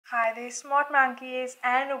Hi there, smart monkeys,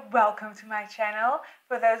 and welcome to my channel.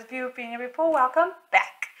 For those of you who've been here before, welcome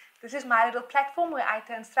back. This is my little platform where I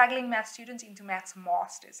turn struggling math students into maths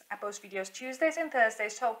masters. I post videos Tuesdays and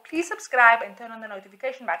Thursdays, so please subscribe and turn on the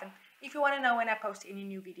notification button if you want to know when I post any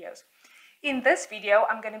new videos. In this video,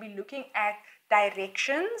 I'm going to be looking at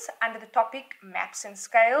directions under the topic maps and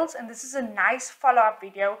scales, and this is a nice follow-up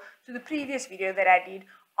video to the previous video that I did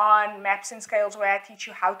on maps and scales, where I teach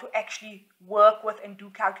you how to actually work with and do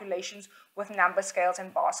calculations with number scales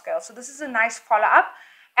and bar scales. So this is a nice follow-up,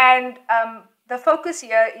 and the focus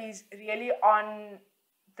here is really on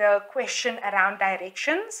the question around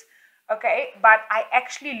directions, okay? But I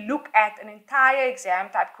actually look at an entire exam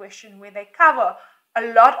type question where they cover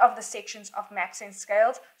a lot of the sections of maps and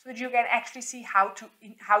scales, so that you can actually see how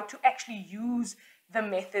to actually use the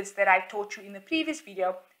methods that I taught you in the previous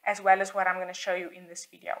video, as well as what I'm going to show you in this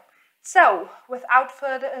video. So, without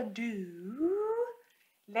further ado,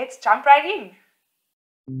 let's jump right in.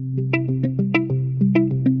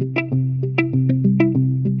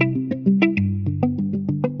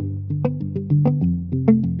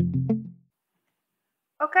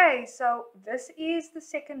 Okay, so this is the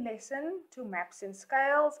second lesson to maps and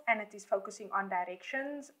scales, and it is focusing on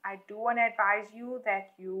directions. I do want to advise you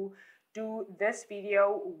that you do this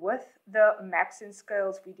video with the maps and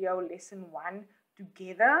scales video lesson 1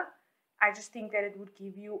 together. I just think that it would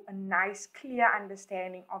give you a nice clear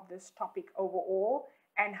understanding of this topic overall,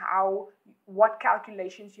 and what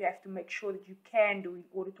calculations you have to make sure that you can do in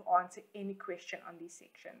order to answer any question on these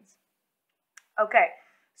sections. Okay,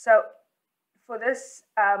 so for this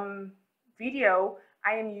video,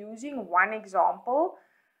 I am using one example,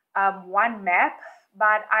 one map,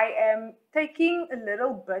 but I am taking a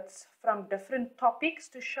little bits from different topics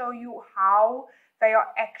to show you how they are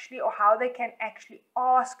actually, or how they can actually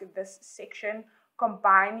ask this section,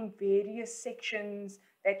 combining various sections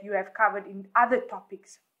that you have covered in other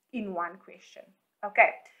topics in one question.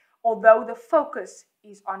 Okay, although the focus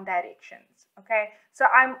is on directions. Okay, so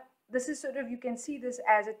this is sort of, you can see this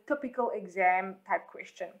as a typical exam type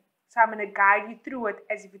question. So I'm going to guide you through it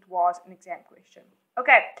as if it was an exam question.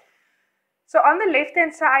 Okay, so on the left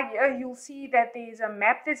hand side here, you'll see that there's a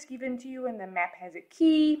map that's given to you, and the map has a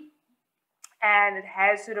key, and it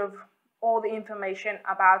has sort of all the information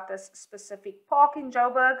about this specific park in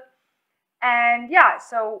Joburg. And yeah,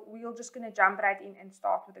 so we're just going to jump right in and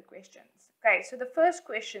start with the questions. Okay, so the first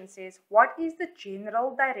question says, what is the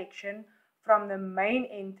general direction from the main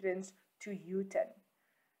entrance to U-turn?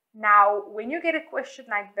 Now, when you get a question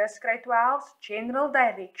like this, grade 12, general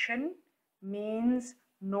direction means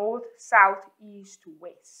north, south, east,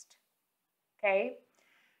 west. Okay?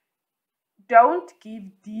 Don't give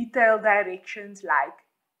detailed directions like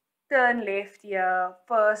turn left here,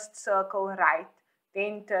 first circle right,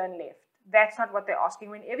 then turn left. That's not what they're asking.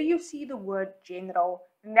 Whenever you see the word general,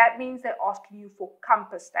 then that means they're asking you for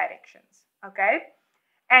compass directions. Okay?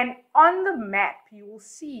 And on the map, you will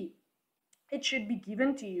see it should be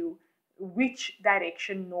given to you which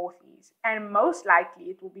direction north is. And most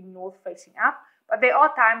likely it will be north facing up. But there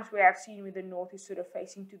are times where I've seen where the north is sort of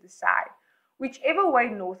facing to the side. Whichever way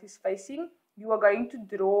north is facing, you are going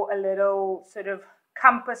to draw a little sort of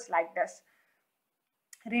compass like this.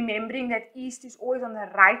 Remembering that east is always on the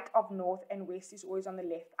right of north and west is always on the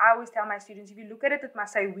left. I always tell my students, if you look at it, it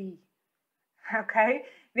must say we. Okay,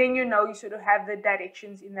 then you know you sort of have the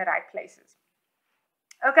directions in the right places.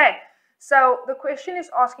 Okay, so the question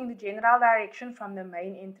is asking the general direction from the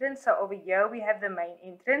main entrance. So over here we have the main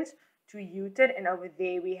entrance to U-turn, and over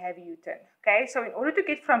there we have U-turn. Okay, so in order to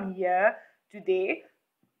get from here to there,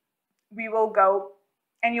 we will go,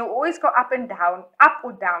 and you'll always go up and down, up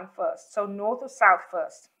or down first. So north or south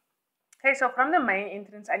first. Okay, so from the main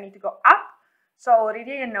entrance I need to go up. So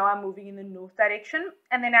already you know I'm moving in the north direction,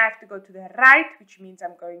 and then I have to go to the right, which means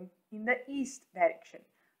I'm going in the east direction.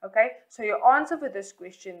 Okay, so your answer for this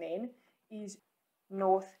question then is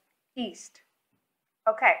northeast.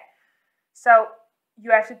 Okay, so you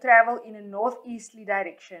have to travel in a northeasterly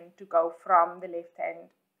direction to go from the left hand,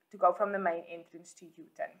 to go from the main entrance to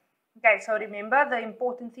U-turn. Okay, so remember, the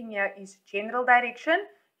important thing here is general direction.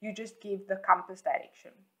 You just give the compass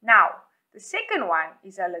direction. Now, the second one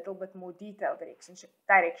is a little bit more detailed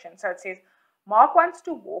direction. So it says, Mark wants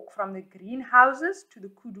to walk from the greenhouses to the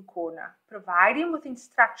Kudu corner. Provide him with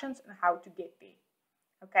instructions on how to get there.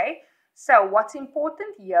 Okay, so what's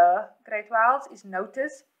important here, grade 12s, is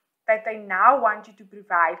notice that they now want you to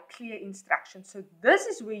provide clear instructions. So this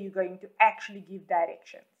is where you're going to actually give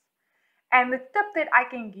directions. And the tip that I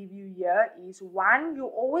can give you here is, one, you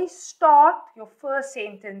always start your first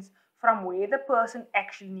sentence from where the person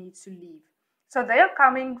actually needs to leave. So they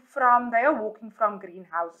are walking from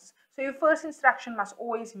greenhouses. So your first instruction must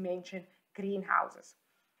always mention greenhouses.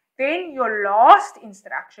 Then your last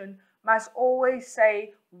instruction must always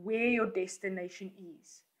say where your destination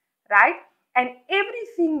is, right? And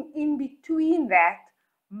everything in between that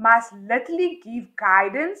must literally give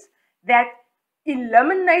guidance that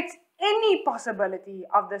eliminates any possibility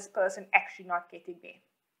of this person actually not getting there.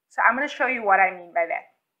 So I'm going to show you what I mean by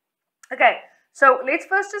that. Okay, so let's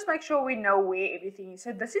first just make sure we know where everything is.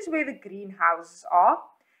 So this is where the greenhouses are,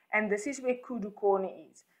 and this is where Kudu Corner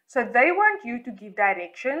is. So they want you to give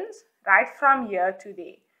directions right from here to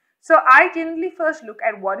there. So I generally first look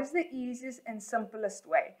at what is the easiest and simplest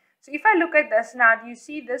way. So if I look at this now, do you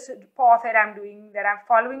see this path that I'm doing, that I'm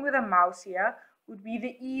following with a mouse here, would be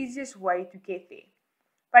the easiest way to get there.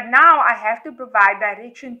 But now I have to provide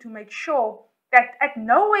direction to make sure that at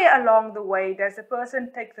nowhere along the way does the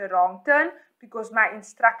person take the wrong turn, because my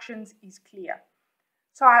instructions is clear.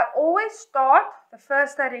 So I always start, the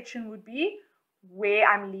first direction would be where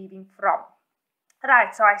I'm leaving from.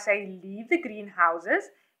 Right, so I say leave the greenhouses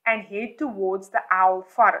and head towards the owl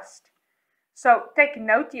forest. So take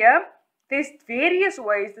note here, there's various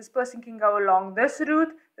ways this person can go along this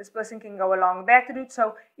route, this person can go along that route.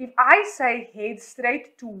 So if I say head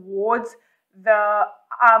straight towards the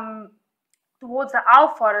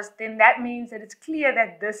owl forest, then that means that it's clear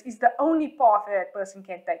that this is the only path that person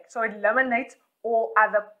can take. So it eliminates all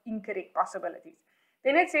other incorrect possibilities.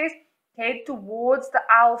 Then it says head towards the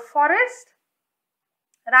owl forest,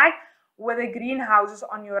 right, with the greenhouses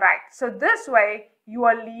on your right. So this way you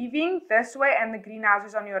are leaving this way and the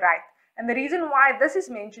greenhouses on your right. And the reason why this is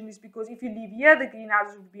mentioned is because if you leave here, the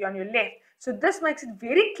greenhouses will be on your left. So this makes it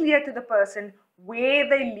very clear to the person where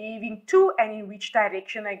they're leaving to and in which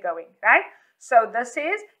direction they're going, right? So this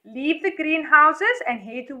says leave the greenhouses and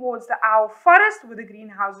head towards the owl forest with the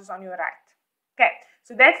greenhouses on your right. Okay,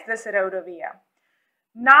 so that's this road over here.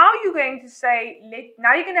 Now you're going to say,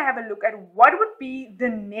 now you're going to have a look at what would be the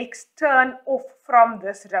next turn off from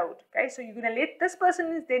this road. Okay, so you're going to let this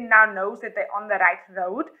person then now knows that they're on the right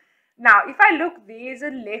road. Now, if I look, there's a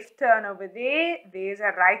left turn over there, there's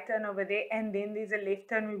a right turn over there, and then there's a left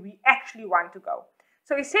turn where we actually want to go.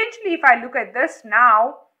 So essentially, if I look at this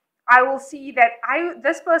now, I will see that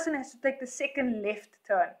this person has to take the second left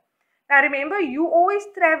turn. Now, remember, you always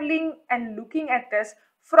traveling and looking at this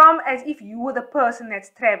from as if you were the person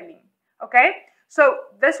that's traveling. Okay, so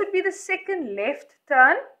this would be the second left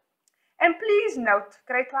turn. And please note,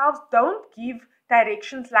 grade 12s don't give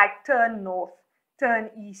directions like turn north, turn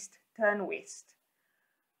east, turn west.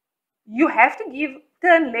 You have to give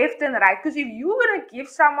turn left and right, because if you're going to give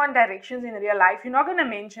someone directions in real life, you're not going to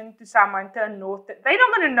mention to someone turn north. They're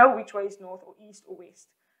not going to know which way is north or east or west.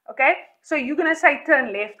 Okay, so you're going to say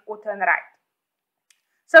turn left or turn right.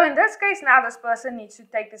 So in this case now, this person needs to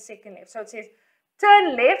take the second left. So it says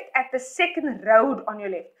turn left at the second road on your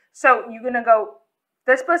left. So you're going to go,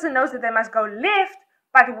 this person knows that they must go left,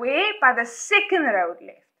 but where? By the second road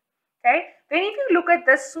left. Okay, then if you look at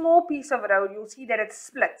this small piece of road, you'll see that it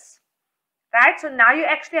splits. Right, so now you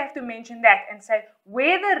actually have to mention that and say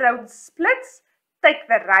where the road splits, take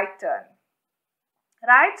the right turn.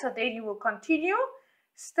 Right, so then you will continue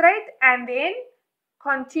straight and then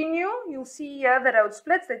continue. You'll see here the road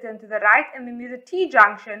splits, they turn to the right, and then there's a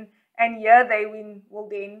T-junction, and here they will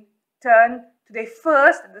then turn to their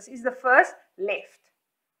first, this is the first left.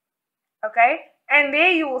 Okay, and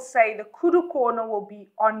there you will say the Kudu corner will be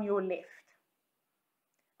on your left.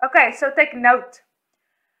 Okay, so take note.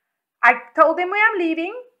 I told them where I'm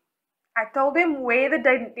leaving. I told them where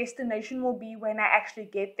the destination will be when I actually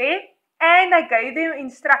get there. And I gave them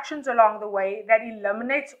instructions along the way that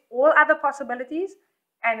eliminates all other possibilities.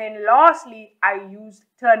 And then lastly, I used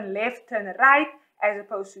turn left, turn right, as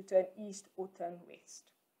opposed to turn east or turn west.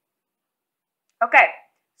 Okay,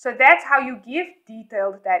 so that's how you give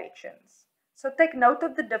detailed directions. So take note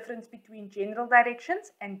of the difference between general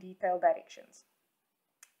directions and detailed directions.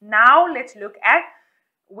 Now let's look at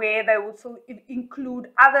where they also include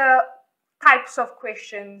other types of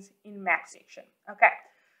questions in map section. Okay,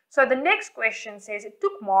 so the next question says it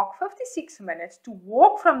took Mark 56 minutes to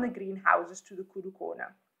walk from the greenhouses to the Kudu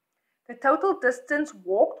corner. The total distance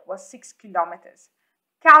walked was 6 kilometers.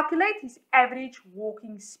 Calculate his average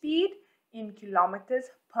walking speed in kilometers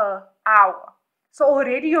per hour. So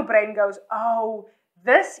already your brain goes, oh,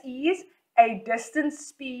 this is a distance,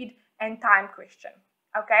 speed, and time question.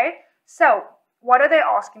 Okay, so what are they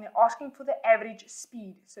asking? They're asking for the average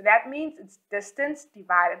speed. So that means it's distance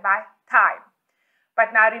divided by time. But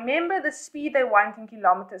now remember, the speed they want in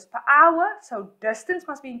kilometers per hour. So distance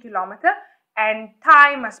must be in kilometer and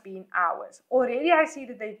time must be in hours. Already I see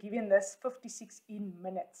that they've given this 56 in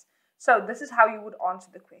minutes. So this is how you would answer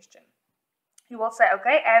the question. You will say,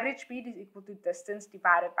 okay, average speed is equal to distance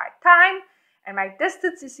divided by time, and my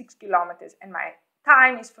distance is 6 kilometers and my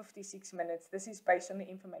time is 56 minutes. This is based on the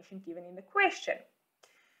information given in the question.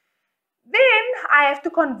 Then I have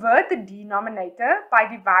to convert the denominator by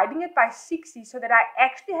dividing it by 60 so that I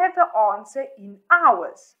actually have the answer in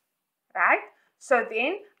hours, right? So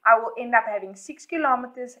then I will end up having 6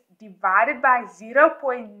 kilometers divided by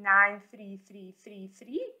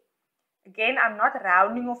 0.93333. Again, I'm not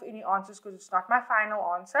rounding off any answers because it's not my final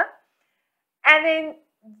answer. And then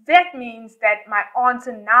that means that my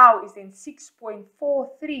answer now is then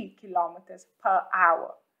 6.43 kilometers per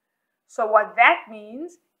hour. So what that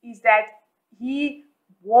means is that he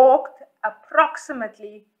walked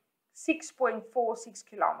approximately 6.46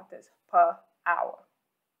 kilometers per hour.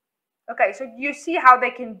 Okay, so you see how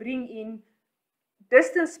they can bring in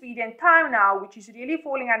distance, speed, and time now, which is really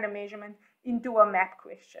falling under measurement, into a map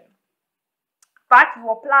question. But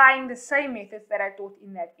you're applying the same methods that I taught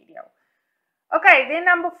in that video. Okay, then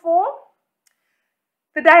number 4.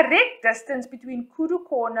 The direct distance between Kudu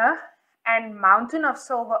Corner and Mountain of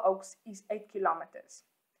Silver Oaks is 8 kilometers.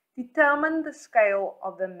 Determine the scale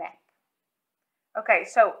of the map. Okay,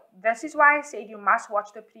 so this is why I said you must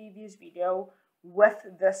watch the previous video with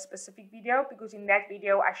this specific video, because in that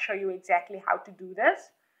video I show you exactly how to do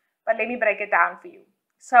this. But let me break it down for you.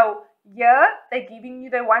 So here they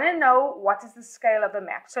want to know what is the scale of the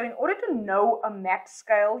map. So in order to know a map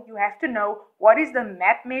scale, you have to know what is the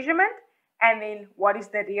map measurement and then what is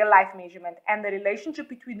the real life measurement, and the relationship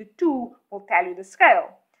between the two will tell you the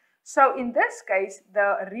scale. So in this case,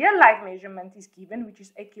 the real life measurement is given, which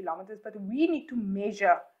is 8 kilometers, but we need to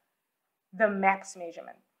measure the map's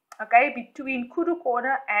measurement, okay, between Kudu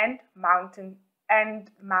Corner and Mountain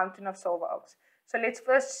of Silver Oaks. So let's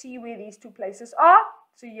first see where these two places are.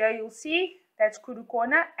 So here you'll see that's Kudu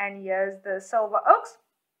Corner and here's the Silver Oaks.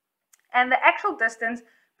 And the actual distance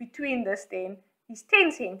between this then is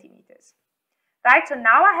 10 centimeters. Right, so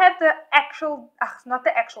now I have the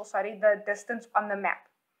the distance on the map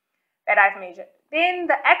that I've measured. Then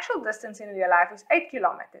the actual distance in real life is 8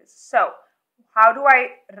 kilometers. So how do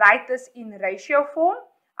I write this in ratio form?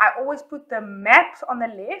 I always put the maps on the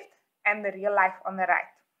left and the real life on the right.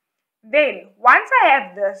 Then once I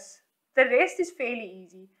have this, the rest is fairly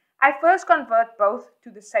easy. I first convert both to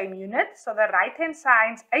the same unit. So the right hand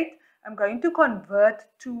side is 8. I'm going to convert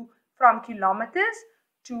from kilometers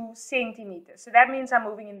to centimeters. So that means I'm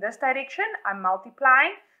moving in this direction. I'm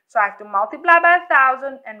multiplying. So I have to multiply by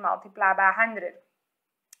 1,000 and multiply by 100.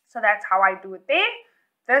 So that's how I do it there.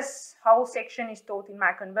 This whole section is taught in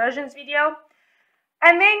my conversions video.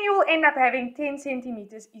 And then you will end up having 10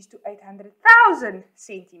 centimeters is to 800,000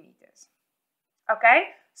 centimeters.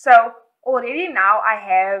 Okay, so already now I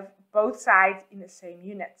have both sides in the same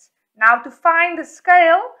units. Now to find the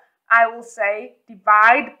scale, I will say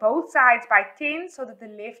divide both sides by 10 so that the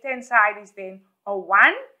left hand side is then a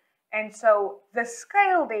 1. And so the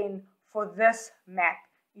scale then for this map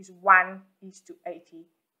is 1 is to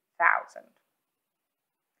 80,000.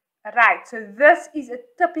 Alright, so this is a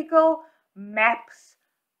typical maps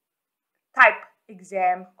type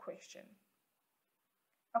exam question.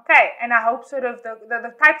 Okay, and I hope sort of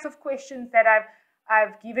the types of questions that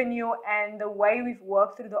I've given you and the way we've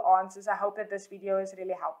worked through the answers, I hope that this video has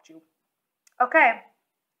really helped you. Okay.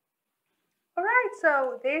 Alright,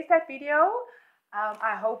 so there's that video.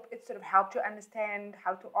 I hope it sort of helped you understand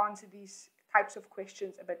how to answer these types of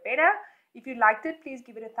questions a bit better. If you liked it, please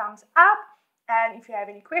give it a thumbs up. And if you have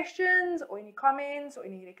any questions or any comments or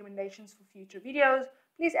any recommendations for future videos,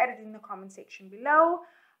 please add it in the comment section below.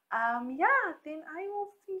 Yeah, then I will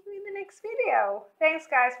see you in the next video. Thanks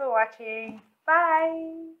guys for watching.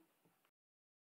 Bye.